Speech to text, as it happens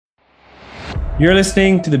You're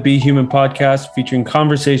listening to the Be Human podcast, featuring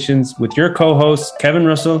conversations with your co-hosts, Kevin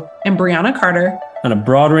Russell and Brianna Carter, and a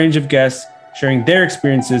broad range of guests sharing their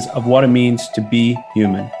experiences of what it means to be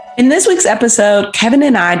human. In this week's episode, Kevin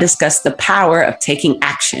and I discuss the power of taking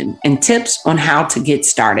action and tips on how to get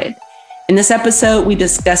started. In this episode, we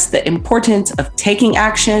discuss the importance of taking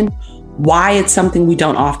action, why it's something we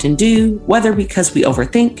don't often do, whether because we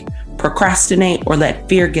overthink, procrastinate, or let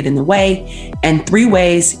fear get in the way, and 3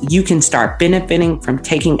 ways you can start benefiting from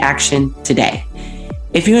taking action today.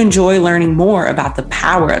 If you enjoy learning more about the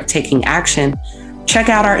power of taking action, check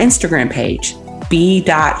out our Instagram page,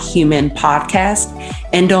 b.humanpodcast,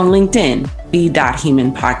 and on LinkedIn,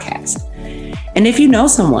 b.humanpodcast. And if you know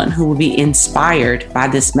someone who will be inspired by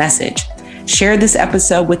this message, share this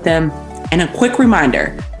episode with them. And a quick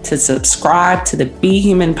reminder to subscribe to the Be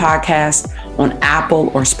Human podcast on Apple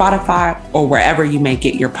or Spotify or wherever you may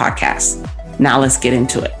get your podcasts. Now let's get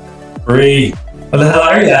into it. Bree, how the hell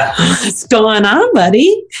are you? What's going on,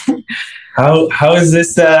 buddy? How is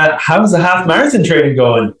this? How's the half marathon training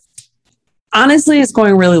going? Honestly, it's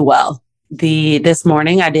going really well. This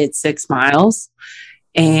morning I did 6 miles,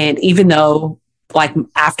 and even though like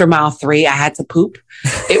after mile 3 I had to poop,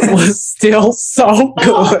 it was still so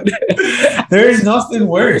good. There's nothing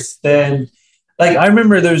worse than, like, I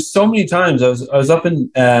remember there's so many times I was up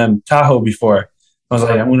in Tahoe before. I was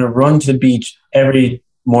like, I'm going to run to the beach every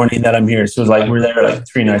morning that I'm here. So it was like, we're there like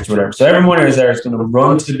 3 nights or whatever. So every morning I was there, I was going to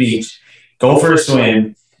run to the beach, go for a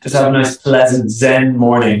swim, just have a nice pleasant zen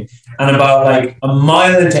morning. And about like a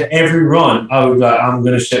mile into every run, I would be like, I'm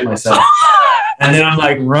going to shit myself. And then I'm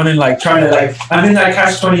like running, like trying to like, I'm in that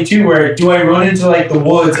catch-22 where do I run into like the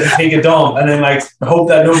woods and take a dump and then like hope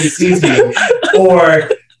that nobody sees me? Or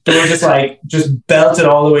do I just belt it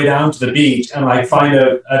all the way down to the beach and like find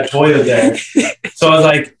a toilet there? So I was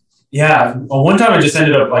like, yeah. Well, one time I just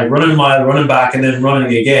ended up like running a mile, running back, and then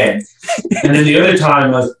running again. And then the other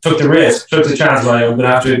time I took the risk, took the chance, like I'm going to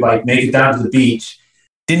have to like make it down to the beach.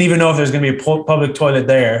 Didn't even know if there's going to be a public toilet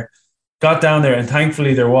there. Got down there and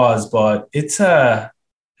thankfully there was, but it's a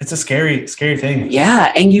scary thing.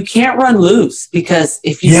 Yeah, and you can't run loose because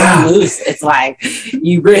if you run loose, it's like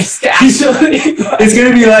you risk actually. It's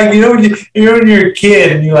gonna be like, when you're a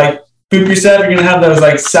kid and you like poop yourself, you're gonna have those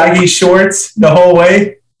like saggy shorts the whole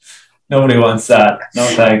way. Nobody wants that. No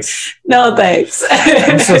thanks. No thanks.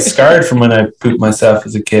 I'm so scarred from when I pooped myself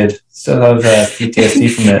as a kid. Still have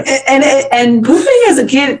PTSD from it. And pooping as a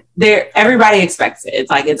kid, everybody expects it.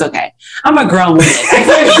 It's like, it's okay. I'm a grown woman. Do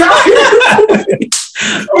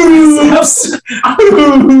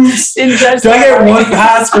I get one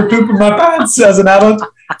pass for pooping my pants as an adult?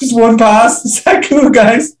 Just one pass? Is that cool,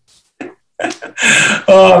 guys?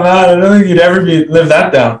 Oh man, I don't think you'd ever live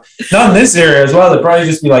that down. Not in this area as well. It'd probably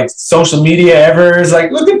just be like social media ever is like,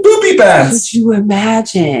 look at poopy pants. Could you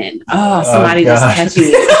imagine? Oh, somebody just catching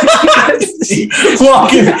you.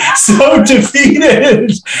 Walking so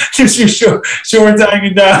defeated. Just your shorts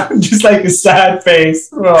hanging down, just like a sad face.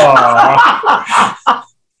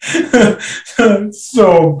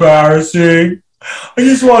 So embarrassing. I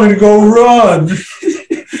just wanted to go run.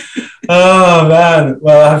 Oh man,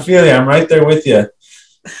 well I feel you. I'm right there with you.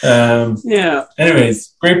 Yeah.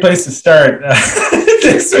 Anyways, great place to start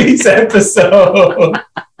this week's episode.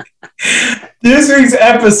 This week's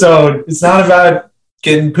episode is not about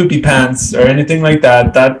getting poopy pants or anything like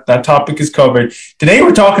that. That topic is covered. Today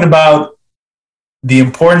we're talking about the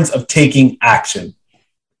importance of taking action.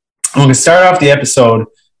 I'm going to start off the episode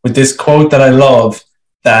with this quote that I love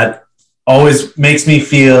that always makes me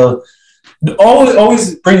feel.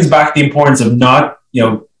 Always brings back the importance of not,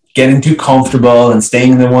 getting too comfortable and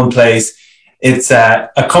staying in the one place. It's a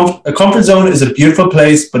comfort zone is a beautiful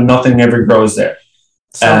place, but nothing ever grows there.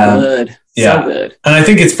 So good. Yeah. So good. And I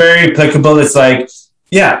think it's very applicable. It's like,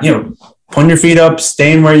 putting your feet up,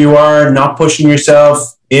 staying where you are, not pushing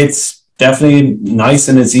yourself. It's definitely nice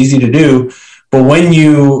and it's easy to do. But when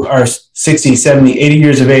you are 60, 70, 80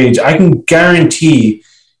 years of age, I can guarantee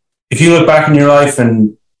if you look back in your life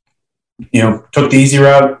and took the easy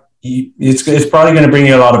route, it's probably going to bring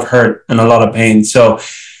you a lot of hurt and a lot of pain. So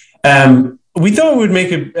we thought it would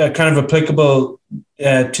make it kind of applicable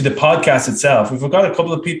to the podcast itself. We've got a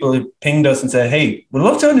couple of people who pinged us and said, hey, we'd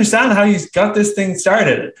love to understand how you got this thing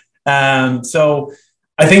started. So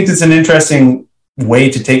I think it's an interesting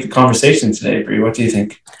way to take the conversation today, Brie. What do you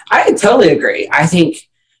think? I totally agree. I think,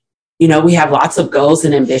 we have lots of goals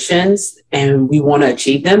and ambitions and we want to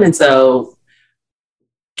achieve them. And so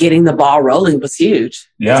getting the ball rolling was huge.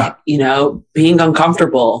 Yeah. Being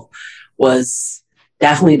uncomfortable was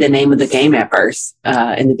definitely the name of the game at first,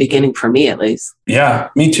 in the beginning, for me at least. Yeah,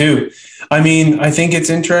 me too. I mean, I think it's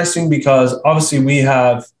interesting because obviously we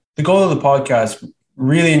have the goal of the podcast,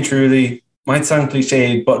 really and truly, might sound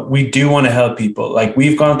cliche, but we do want to help people. Like,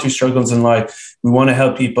 we've gone through struggles in life. We want to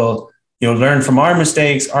help people, learn from our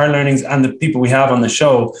mistakes, our learnings, and the people we have on the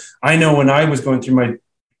show. I know when I was going through my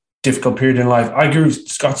difficult period in life,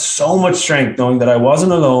 got so much strength knowing that I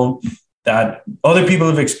wasn't alone, that other people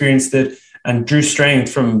have experienced it, and drew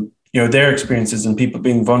strength from their experiences and people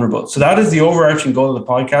being vulnerable. So that is the overarching goal of the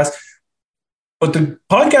podcast. But the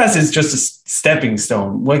podcast is just a stepping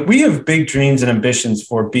stone. Like, we have big dreams and ambitions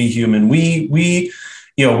for Be Human. We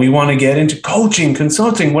want to get into coaching,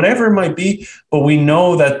 consulting, whatever it might be. But we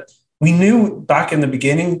knew back in the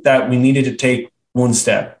beginning that we needed to take one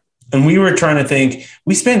step. And we were trying to think,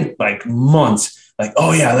 we spent like months like,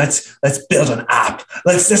 oh yeah, let's build an app.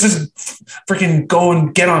 Let's just freaking go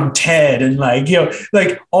and get on TED and like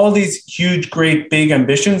all these huge, great, big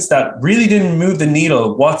ambitions that really didn't move the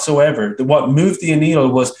needle whatsoever. What moved the needle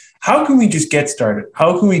was, how can we just get started?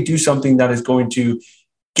 How can we do something that is going to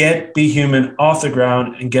get Be Human off the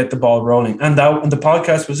ground and get the ball rolling? And the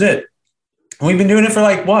podcast was it. And we've been doing it for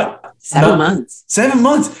like what? 7 months. 7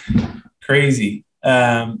 months. Crazy.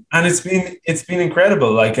 And it's been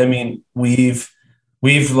incredible. Like, I mean, we've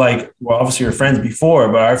like, well, obviously we're friends before,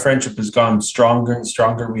 but our friendship has gone stronger and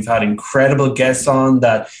stronger. We've had incredible guests on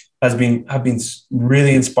that have been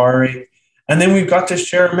really inspiring. And then we've got to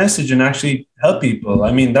share a message and actually help people.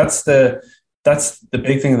 I mean, that's the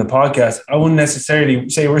big thing of the podcast. I wouldn't necessarily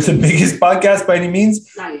say we're the biggest podcast by any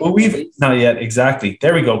means, but not yet. Exactly.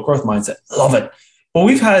 There we go. Growth mindset. Love it. But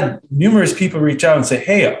we've had numerous people reach out and say,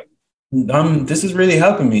 hey, this is really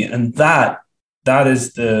helping me. And that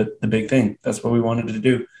is the big thing. That's what we wanted to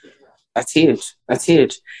do. That's huge. That's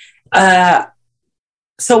huge.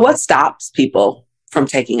 So what stops people from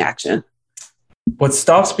taking action? What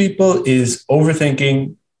stops people is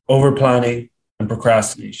overthinking, overplanning, and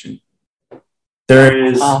procrastination. There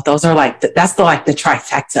is. Oh, those are that's the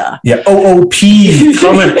trifecta. Yeah. OOP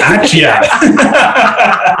coming at you.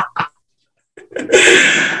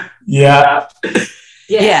 Yeah.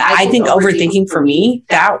 Yeah. I think overthinking for me,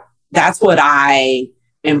 that's what I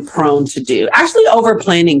am prone to do. Actually, over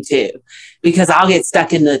planning too, because I'll get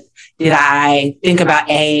stuck in the, did I think about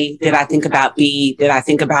A? Did I think about B? Did I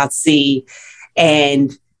think about C?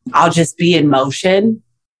 And I'll just be in motion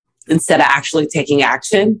instead of actually taking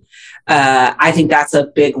action. I think that's a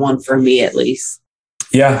big one for me, at least.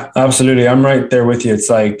 Yeah, absolutely. I'm right there with you. It's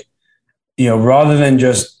like, rather than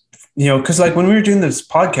just, because like when we were doing this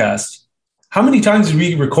podcast, how many times did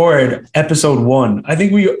we record episode 1? I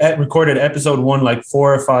think we recorded episode 1 like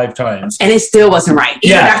 4 or 5 times. And it still wasn't right.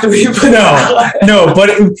 Even after we put no, but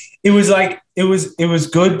it was like, it was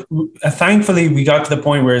good. Thankfully, we got to the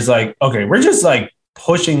point where it's like, okay, we're just like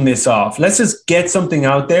pushing this off. Let's just get something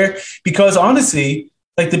out there. Because honestly,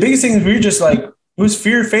 like the biggest thing is we were just like, it was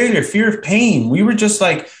fear of failure, fear of pain. We were just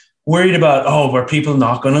like worried about, are people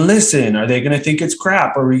not going to listen? Are they going to think it's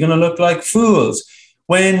crap? Are we going to look like fools?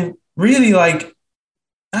 When really, like,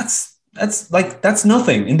 that's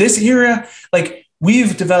nothing. In this era, like,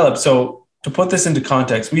 we've developed, so to put this into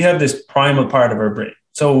context, we have this primal part of our brain.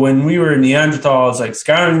 So when we were Neanderthals, like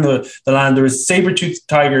scouring the land, there was saber-toothed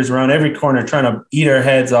tigers around every corner trying to bite our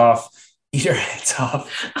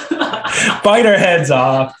heads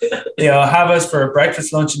off, have us for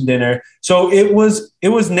breakfast, lunch, and dinner. So it was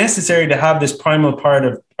necessary to have this primal part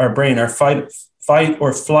of our brain, our fight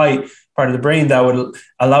or flight part of the brain, that would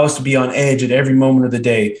allow us to be on edge at every moment of the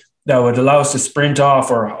day, that would allow us to sprint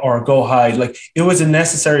off or go hide. Like, it was a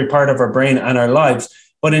necessary part of our brain and our lives.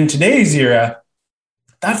 But in today's era,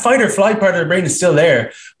 that fight or flight part of our brain is still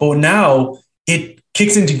there. But now it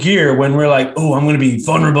kicks into gear when we're like, oh, I'm going to be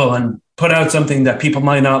vulnerable and put out something that people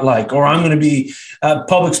might not like, or I'm going to be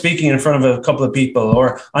public speaking in front of a couple of people,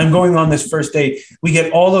 or I'm going on this first date. We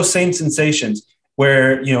get all those same sensations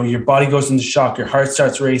where, your body goes into shock, your heart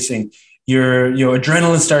starts racing, your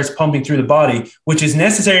adrenaline starts pumping through the body, which is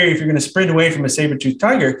necessary if you're going to sprint away from a saber-toothed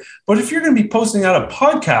tiger. But if you're going to be posting out a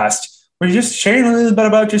podcast where you're just sharing a little bit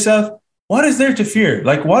about yourself, what is there to fear?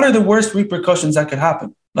 Like, what are the worst repercussions that could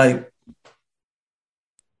happen? Like,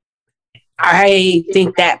 I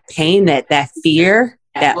think that pain, that fear,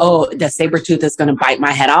 that, the saber tooth is going to bite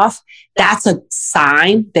my head off, that's a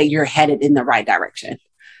sign that you're headed in the right direction.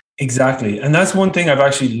 Exactly. And that's one thing I've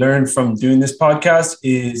actually learned from doing this podcast,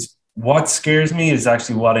 is what scares me is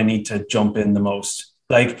actually what I need to jump in the most.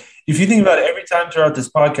 Like, if you think about it, every time throughout this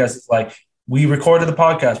podcast, it's like, we recorded the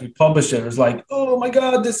podcast, we published it. It was like, oh my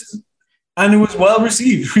God, this is And it was well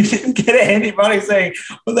received. We didn't get anybody saying,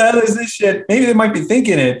 what the hell is this shit? Maybe they might be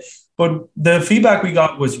thinking it, but the feedback we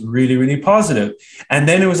got was really, really positive. And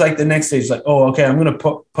then it was like the next stage, like, oh, okay, I'm going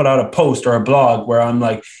to put out a post or a blog where I'm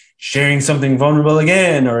like sharing something vulnerable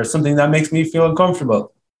again, or something that makes me feel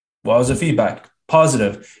uncomfortable. What was the feedback?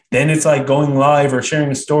 Positive. Then it's like going live or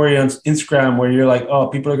sharing a story on Instagram where you're like, oh,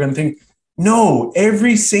 people are going to think. No,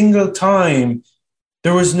 every single time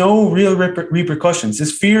there was no real repercussions.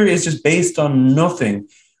 This fear is just based on nothing.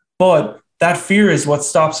 But that fear is what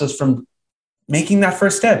stops us from making that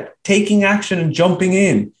first step, taking action and jumping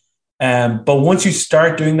in. But once you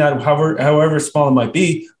start doing that, however small it might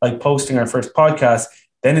be, like posting our first podcast,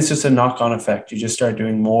 then it's just a knock-on effect. You just start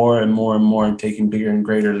doing more and more and more and taking bigger and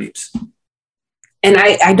greater leaps. And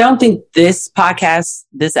I don't think this podcast,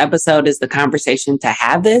 this episode is the conversation to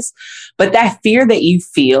have this, but that fear that you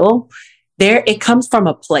feel there, it comes from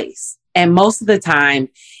a place. And most of the time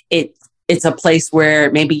it's a place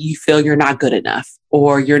where maybe you feel you're not good enough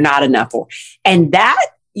or you're not enough. And that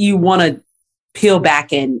you want to peel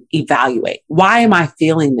back and evaluate. Why am I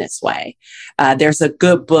feeling this way? There's a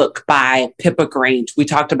good book by Pippa Grange. We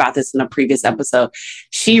talked about this in a previous episode.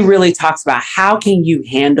 She really talks about how can you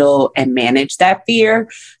handle and manage that fear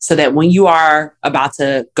so that when you are about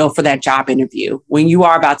to go for that job interview, when you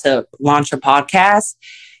are about to launch a podcast,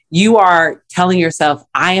 you are telling yourself,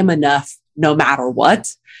 I am enough no matter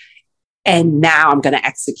what. And now I'm going to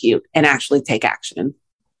execute and actually take action.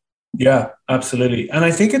 Yeah, absolutely. And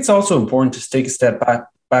I think it's also important to take a step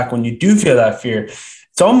back when you do feel that fear.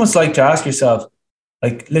 It's almost like to ask yourself,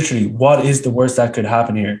 like, literally, what is the worst that could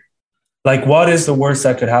happen here? Like, what is the worst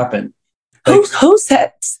that could happen? Like, who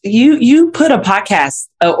said you put a podcast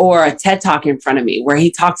or a TED Talk in front of me where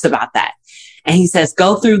he talks about that. And he says,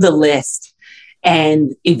 go through the list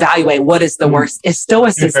and evaluate what is the worst. It's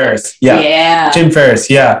stoicism. Jim Ferriss. Yeah. Jim Ferriss.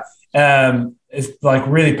 Yeah. It's like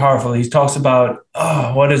really powerful. He talks about,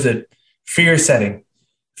 what is it? Fear setting.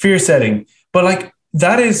 But like,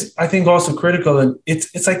 that is, I think, also critical. And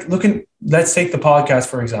it's like let's take the podcast,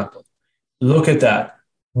 for example. Look at that.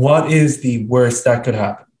 What is the worst that could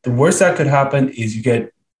happen? The worst that could happen is you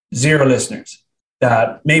get 0 listeners.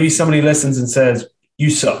 That maybe somebody listens and says, you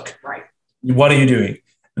suck. Right. What are you doing?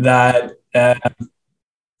 That's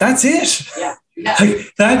it. Yeah.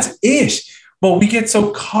 Like, that's it. But we get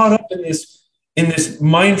so caught up in this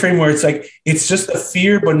mind frame where it's like, it's just a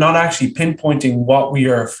fear, but not actually pinpointing what we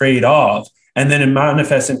are afraid of. And then it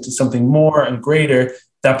manifests into something more and greater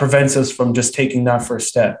that prevents us from just taking that first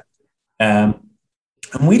step. And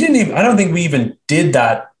I don't think we even did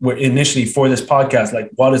that initially for this podcast.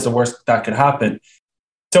 Like, what is the worst that could happen?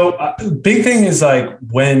 So big thing is like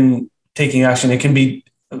when taking action, it can be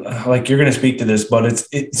like, you're going to speak to this, but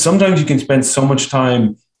sometimes you can spend so much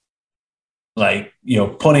time like,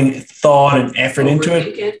 putting thought and effort into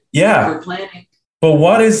it. Yeah. Planning. But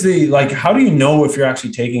what is how do you know if you're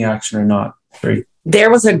actually taking action or not?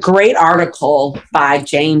 There was a great article by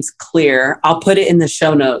James Clear. I'll put it in the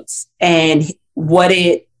show notes. And what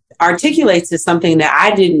it articulates is something that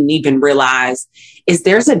I didn't even realize is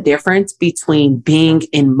there's a difference between being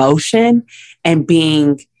in motion and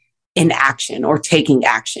being in action or taking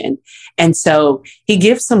action. And so he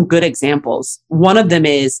gives some good examples. One of them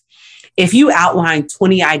is, if you outline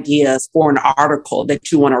 20 ideas for an article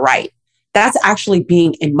that you want to write, that's actually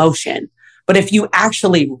being in motion. But if you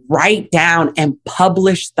actually write down and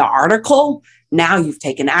publish the article, now you've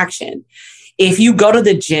taken action. If you go to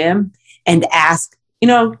the gym and ask,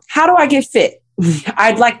 how do I get fit?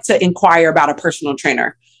 I'd like to inquire about a personal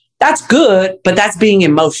trainer. That's good, but that's being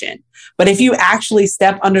in motion. But if you actually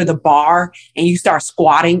step under the bar and you start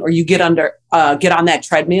squatting or you get on that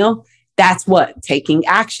treadmill, that's what? Taking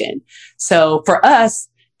action. So for us,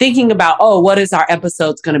 thinking about, what is our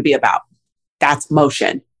episode's going to be about? That's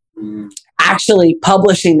motion. Actually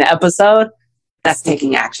publishing the episode, that's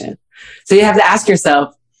taking action. So you have to ask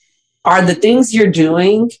yourself, are the things you're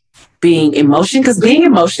doing being in motion? Because being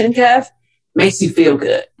in motion, Kev, makes you feel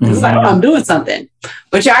good. It's like, I'm doing something.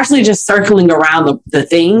 But you're actually just circling around the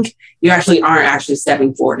thing. You actually aren't actually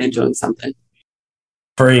stepping forward and doing something.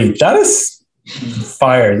 Free. That is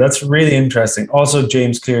fire. That's really interesting. Also,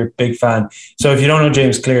 James Clear, big fan. So if you don't know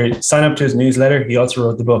James Clear, sign up to his newsletter. He also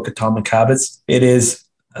wrote the book Atomic Habits. It is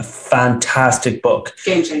a fantastic book.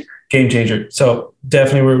 Game changer. So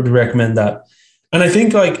definitely would recommend that. And I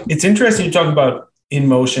think it's interesting you talk about in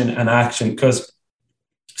motion and action, because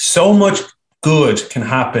so much good can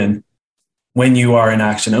happen when you are in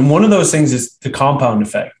action. And one of those things is the compound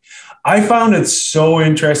effect. I found it so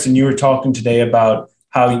interesting. You were talking today about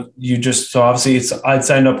how you so obviously I'd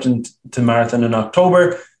signed up to marathon in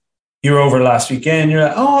October. you were over last weekend. You're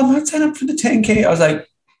like, oh, I'm not signed up for the 10K. I was like,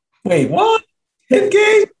 wait, what?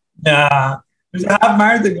 10K? Nah, there's a half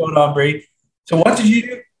marathon going on, Brie. So what did you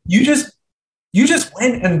do? You just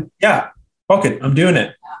went and fuck it, I'm doing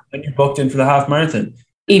it. And you booked in for the half marathon.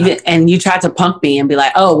 And you tried to punk me and be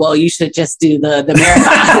like, oh, well, you should just do the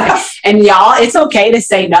marathon. And y'all, it's okay to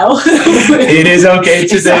say no. It is okay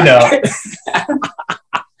to say no.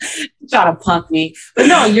 Try to punk me. But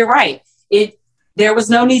no, you're right. There was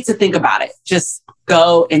no need to think about it. Just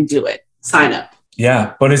go and do it. Sign up.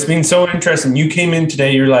 Yeah, but it's been so interesting. You came in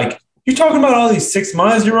today, you're talking about all these 6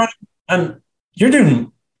 miles you're running, and you're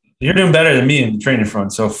doing better than me in the training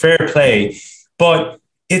front. So fair play. But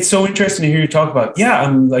it's so interesting to hear you talk about,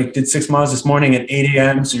 I'm did 6 miles this morning at 8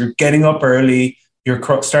 a.m. So you're getting up early, you're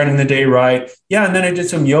starting the day right. Yeah. And then I did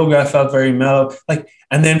some yoga. I felt very mellow. And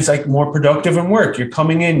then it's more productive in work. You're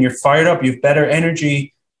coming in, you're fired up, you have better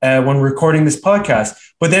energy when recording this podcast.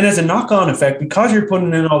 But then as a knock-on effect, because you're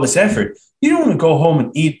putting in all this effort, you don't want to go home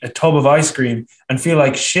and eat a tub of ice cream and feel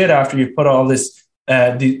like shit after you've put all this,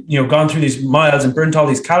 gone through these miles and burnt all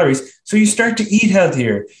these calories. So you start to eat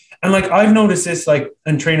healthier. And I've noticed this,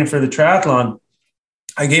 in training for the triathlon,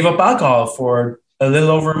 I gave up alcohol for a little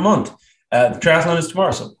over a month. The triathlon is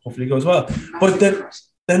tomorrow, so hopefully it goes well. But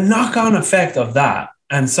the knock-on effect of that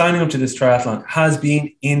and signing up to this triathlon has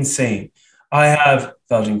been insane. I have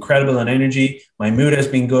felt incredible in energy. My mood has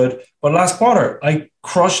been good. But last quarter, I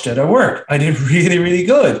crushed it at work. I did really, really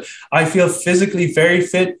good. I feel physically very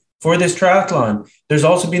fit for this triathlon. There's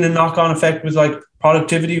also been a knock-on effect with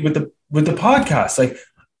productivity with the podcast.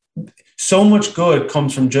 So much good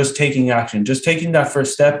comes from just taking action, just taking that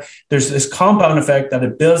first step. There's this compound effect that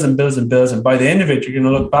it builds and builds and builds. And by the end of it, you're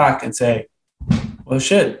going to look back and say, well,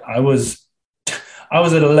 shit, I was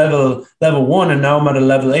at a level 1 and now I'm at a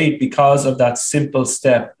level 8 because of that simple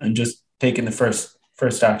step and just taking the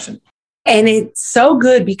first action. And it's so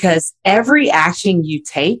good because every action you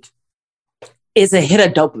take is a hit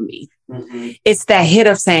of dopamine. Mm-hmm. It's that hit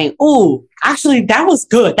of saying, oh, actually, that was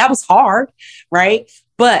good. That was hard, right?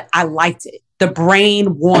 But I liked it. The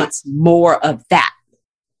brain wants more of that.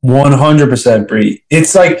 100%, Brie.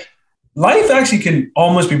 It's life actually can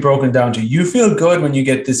almost be broken down to you feel good when you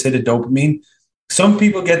get this hit of dopamine. Some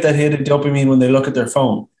people get that hit of dopamine when they look at their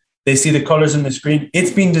phone. They see the colors on the screen.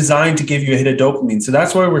 It's been designed to give you a hit of dopamine. So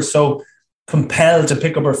that's why we're so compelled to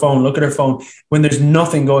pick up our phone, look at our phone when there's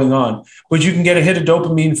nothing going on. But you can get a hit of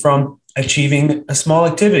dopamine from achieving a small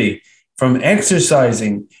activity, from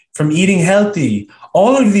exercising, from eating healthy.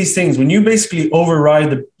 All of these things, when you basically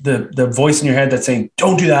override the voice in your head that's saying,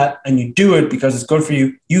 don't do that, and you do it because it's good for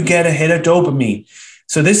you, you get a hit of dopamine.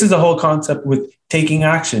 So this is the whole concept with taking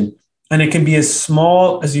action. And it can be as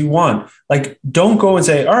small as you want. Don't go and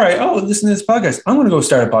say, all right, listen to this podcast. I'm going to go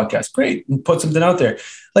start a podcast. Great. And put something out there.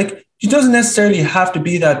 It doesn't necessarily have to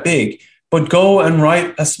be that big, but go and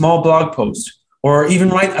write a small blog post or even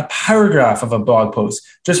write a paragraph of a blog post.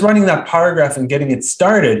 Just writing that paragraph and getting it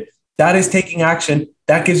started, that is taking action.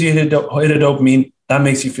 That gives you a hit of dopamine. That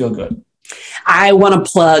makes you feel good. I want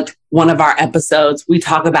to plug one of our episodes. We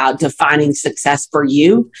talk about defining success for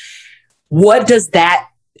you. What does that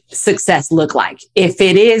success look like? If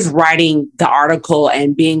it is writing the article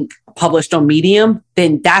and being published on Medium,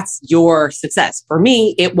 then that's your success. For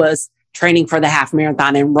me, it was training for the half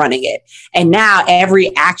marathon and running it. And now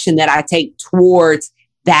every action that I take towards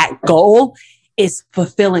that goal is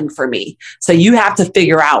fulfilling for me. So you have to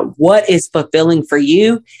figure out what is fulfilling for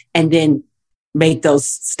you and then make those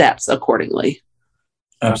steps accordingly.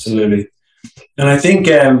 Absolutely. And I think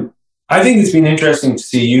it's been interesting to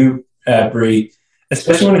see you, Brie,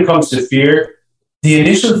 especially when it comes to fear. The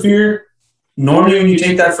initial fear, normally when you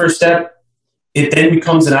take that first step, it then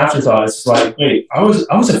becomes an afterthought. It's wait, I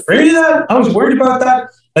was afraid of that. I was worried about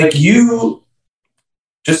that. You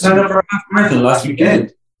just signed up for a half marathon last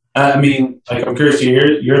weekend. I'm curious to hear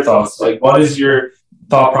your thoughts. What is your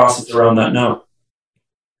thought process around that now?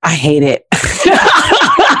 I hate it.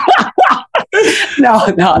 No.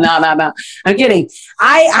 I'm kidding.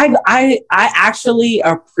 I actually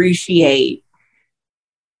appreciate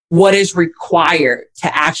what is required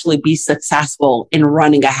to actually be successful in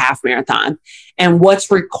running a half marathon. And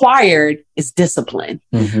what's required is discipline.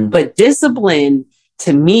 Mm-hmm. But discipline,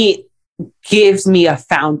 to me, gives me a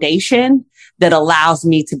foundation that allows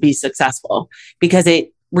me to be successful because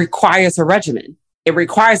it requires a regimen. It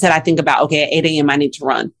requires that I think about, okay, at 8 a.m. I need to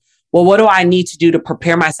run. Well, what do I need to do to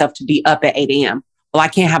prepare myself to be up at 8 a.m.? Well, I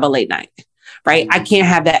can't have a late night. Right? I can't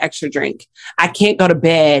have that extra drink. I can't go to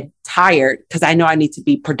bed tired because I know I need to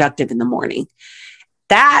be productive in the morning.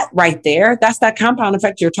 That right there, that's that compound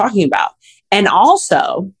effect you're talking about. And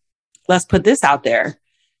also, let's put this out there.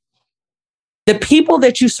 the people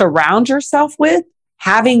that you surround yourself with,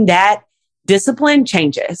 having that discipline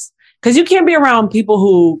changes, because you can't be around people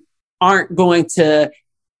who aren't going to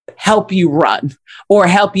help you run or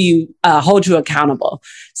help you hold you accountable.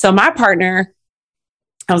 So my partner,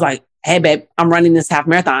 I was like, hey, babe, I'm running this half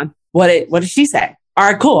marathon. What did she say? All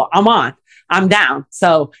right, cool. I'm down.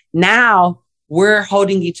 So now we're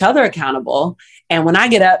holding each other accountable. And when I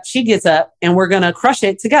get up, she gets up, and we're going to crush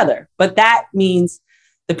it together. But that means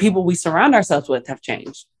the people we surround ourselves with have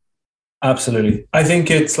changed. Absolutely. I think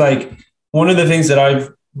it's like one of the things that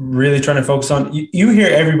I've really trying to focus on. You hear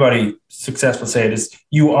everybody successful say it is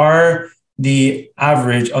you are the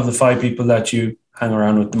average of the 5 people that you hang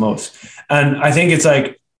around with the most. And I think it's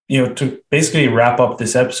like, to basically wrap up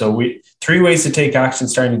this episode, 3 ways to take action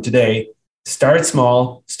starting today. Start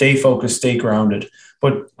small, stay focused, stay grounded.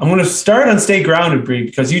 But I'm going to start on stay grounded, Brie,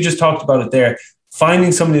 because you just talked about it there.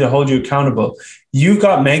 Finding somebody to hold you accountable. You've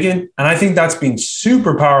got Megan, and I think that's been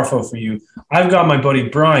super powerful for you. I've got my buddy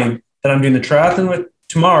Brian that I'm doing the triathlon with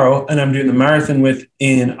tomorrow, and I'm doing the marathon with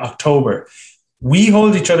in October. We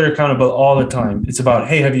hold each other accountable all the time. It's about,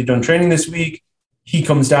 hey, have you done training this week? He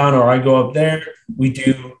comes down or I go up there. We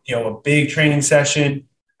do, a big training session,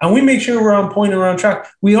 and we make sure we're on point and we're on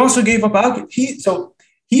track. We also gave up alcohol.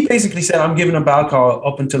 He basically said, I'm giving up alcohol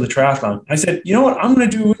up until the triathlon. I said, you know what? I'm going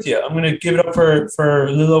to do it with you. I'm going to give it up for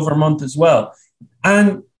a little over a month as well.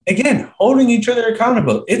 And again, holding each other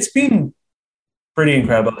accountable. It's been pretty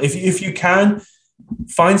incredible. If you can,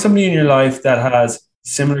 find somebody in your life that has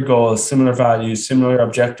similar goals, similar values, similar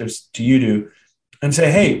objectives to you do, and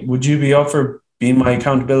say, hey, would you be up for being my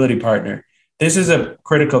accountability partner? This is a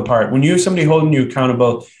critical part. When you have somebody holding you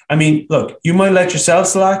accountable, I mean, look, you might let yourself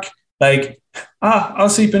slack, like, I'll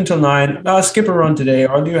sleep until 9, I'll skip a run today,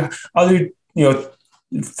 or I'll do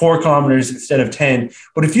 4 kilometers instead of 10.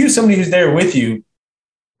 But if you have somebody who's there with you,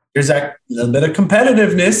 there's that little bit of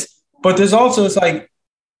competitiveness, but there's also, it's like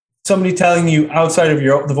somebody telling you outside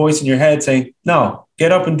of the voice in your head saying, no,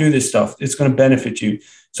 get up and do this stuff. It's going to benefit you.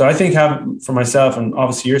 So I think for myself and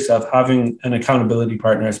obviously yourself, having an accountability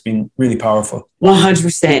partner has been really powerful.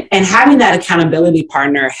 100%. And having that accountability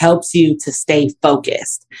partner helps you to stay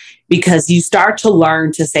focused, because you start to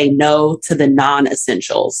learn to say no to the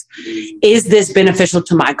non-essentials. Is this beneficial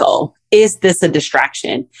to my goal? Is this a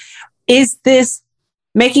distraction? Is this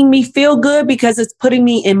making me feel good because it's putting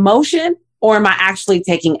me in motion? Or am I actually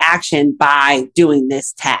taking action by doing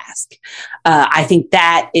this task? I think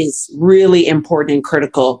that is really important and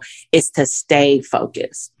critical, is to stay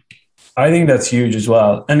focused. I think that's huge as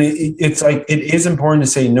well. And it's like, it is important to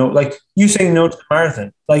say no. Like you saying no to the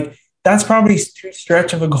marathon, like that's probably too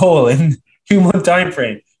stretch of a goal in 2-month time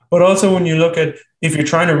frame. But also when you look at, if you're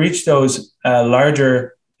trying to reach those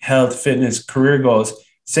larger health, fitness, career goals,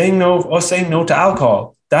 saying no to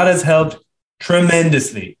alcohol, that has helped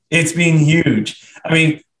tremendously. It's been huge. I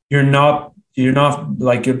mean, you're not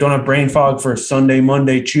like, you don't have brain fog for Sunday,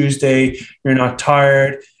 Monday, Tuesday. You're not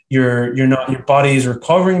tired. Your body is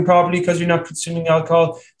recovering properly because you're not consuming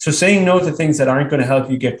alcohol. So saying no to things that aren't going to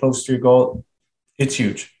help you get close to your goal, it's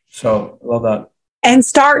huge. So I love that. And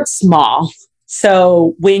start small.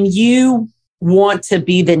 So when you want to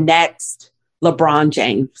be the next LeBron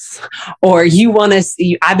James, or you want to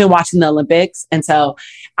see, I've been watching the Olympics, and so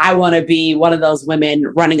I want to be one of those women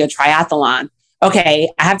running a triathlon. Okay,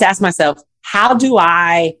 I have to ask myself, how do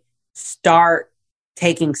I start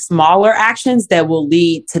taking smaller actions that will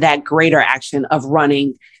lead to that greater action of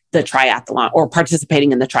running the triathlon or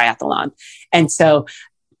participating in the triathlon? And so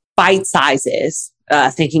bite sizes,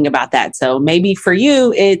 thinking about that. So maybe for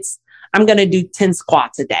you, it's, I'm going to do 10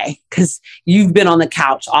 squats a day because you've been on the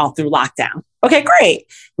couch all through lockdown. Okay, great.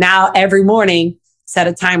 Now every morning, set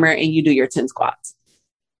a timer and you do your 10 squats.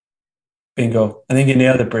 Bingo. I think you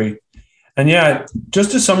nailed it, Brie. And yeah,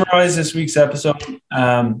 just to summarize this week's episode,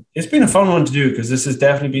 it's been a fun one to do because this has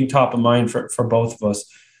definitely been top of mind for both of us.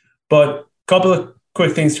 But a couple of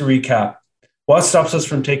quick things to recap. What stops us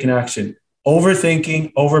from taking action?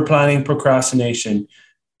 Overthinking, overplanning, procrastination.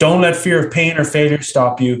 Don't let fear of pain or failure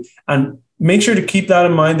stop you. And make sure to keep that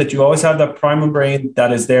in mind, that you always have that primal brain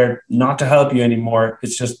that is there not to help you anymore.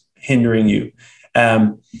 It's just hindering you.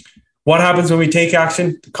 What happens when we take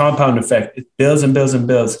action? The compound effect. It builds and builds and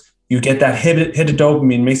builds. You get that hit of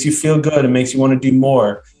dopamine, makes you feel good and makes you want to do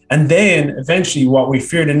more. And then eventually what we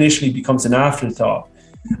feared initially becomes an afterthought.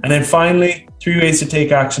 And then finally, 3 ways to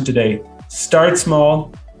take action today. Start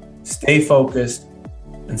small, stay focused,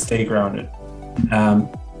 and stay grounded.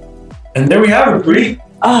 And there we have it, Brie.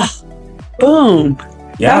 Boom.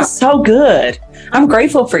 Yeah. That was so good. I'm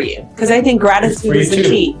grateful for you because I think gratitude is the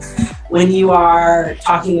key. when you are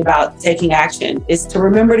talking about taking action is to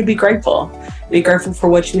remember to be grateful. Be grateful for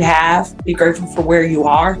what you have, be grateful for where you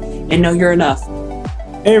are, and know you're enough.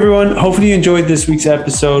 Hey everyone, hopefully you enjoyed this week's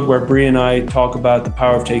episode where Brie and I talk about the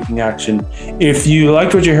power of taking action. If you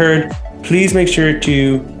liked what you heard, please make sure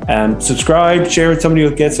to subscribe, share with somebody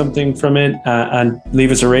who'll get something from it, and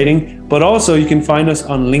leave us a rating. But also you can find us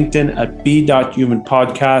on LinkedIn at B.Human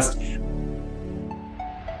Podcast.